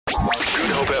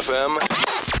FM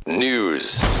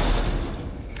News.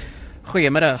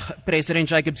 Goeiemiddag. President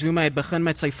Jacob Zuma het begin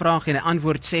met sy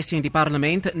vraag-en-antwoord sessie in die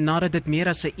Parlement nadat dit meer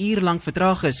as 'n uur lank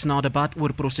vertraag is na debat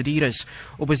oor prosedures.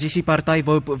 Oppositieparty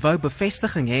wou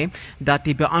bevestiging hê dat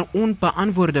die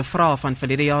onbeantwoorde vrae van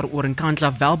verlede jaar oor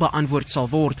Nkandla wel beantwoord sal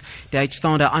word. Die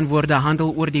uitstaande antwoorde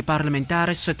handel oor die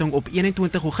parlementêre sitting op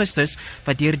 21 Augustus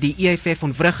wat deur die EFF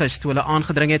ontwrig is toe hulle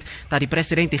aangedring het dat die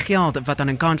president die geld wat aan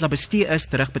Nkandla bestee is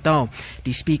terugbetaal.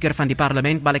 Die spreker van die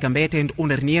Parlement, Balekambete, het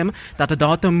onderneem dat 'n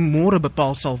datum môre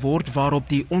bepaal sal word waarop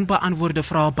die onbeantwoorde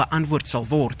vrae beantwoord sal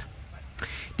word.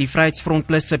 Die Vryheidsfront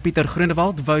Plus Pieter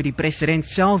Groenewald wou die president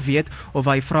self weet of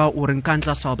hy vrae oor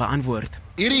Nkandla sal beantwoord.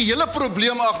 Hierdie hele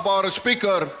probleem, agbare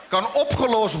spreker, kan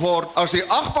opgelos word as die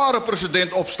agbare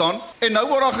president opstaan en nou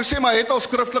word daar gesê maar hy het al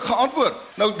skriftelik geantwoord.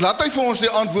 Nou laat hy vir ons die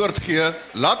antwoord gee,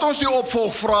 laat ons die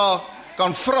opvolgvrae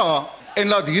kan vra en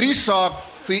laat hierdie saak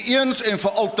vir eens en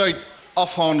vir altyd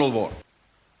afgehandel word.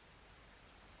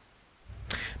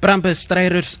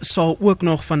 Brandbestryders sal ook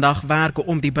nog vandag werk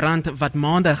om die brand wat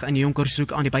maandag in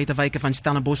Jonkershoek aan die buitewyke van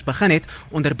Stellenbosch begin het,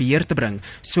 onder beheer te bring.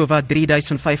 Sowat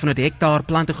 3500 hektaar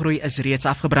plantegroei is reeds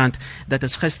afgebrand. Dit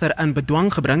is gister in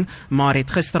bedwang gebring, maar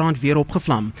het gisteraand weer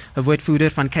opgevlam. 'n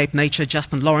Woordvoerder van Cape Nature,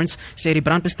 Justin Lawrence, sê die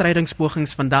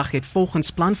brandbestrydingspogings vandag het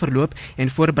volgens plan verloop en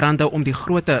voorbrande om die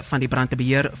grootte van die brand te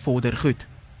beheer vorder goed.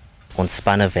 Ons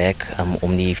spanne werk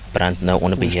om die brand nou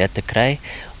onder beheer te kry.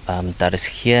 Daar is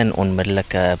geen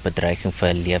onmiddellike bedreiging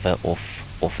vir lewe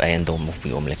of eiendom op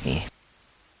die oomblik nie.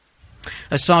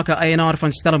 'n Sake-eienaar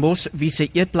van Stellenbosch, wie sy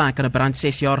eetplek in 'n brand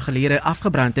 6 jaar gelede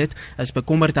afgebrand het, is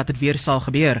bekommerd dat dit weer sal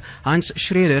gebeur. Hans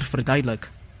Schreder verduidelik.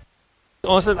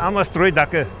 Ons het almal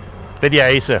strooidakke by die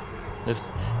huise.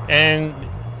 En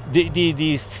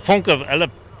die vonke, hulle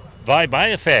waai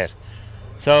baie ver.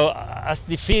 So as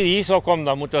die vuur hier sou kom,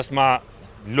 dan moet ons maar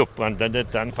loop, want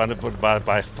dan van dit word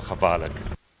baie gevaarlik.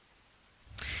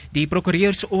 Die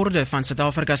prokureursorde van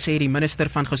Suid-Afrika sê die minister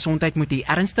van Gesondheid moet die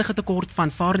ernstige tekort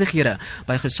van vaardighede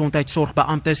by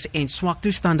gesondheidsorgbeamptes en swak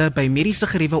toestande by mediese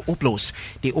geriewe oplos.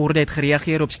 Die orde het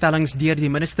gereageer op stellings deur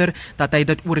die minister dat hy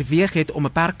dit oorweeg het om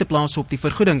 'n perk te plaas op die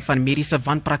vergoeding van mediese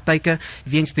wanpraktyke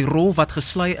weens die rol wat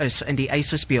gesluit is in die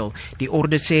eise speel. Die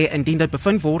orde sê indien dit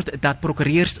bevind word dat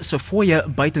prokureurs se fooie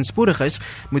buitensporig is,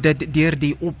 moet dit deur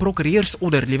die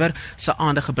prokureursorder liewer se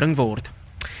aandag gebring word.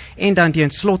 En dan teen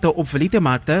slotte op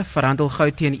valutamarkte verhandel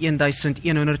goud teen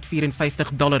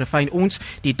 $1,154 'n fyn ons.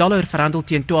 Die dollar verhandel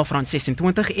teen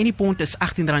R12.26 en die pond is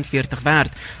R18.40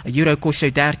 werd. 'n Euro kos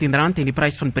jou R13 en die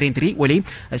prys van Brent olie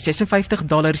is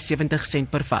 $56.70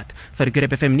 per vat. Vir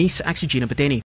Good FM nuus, ek is Gina Beteni.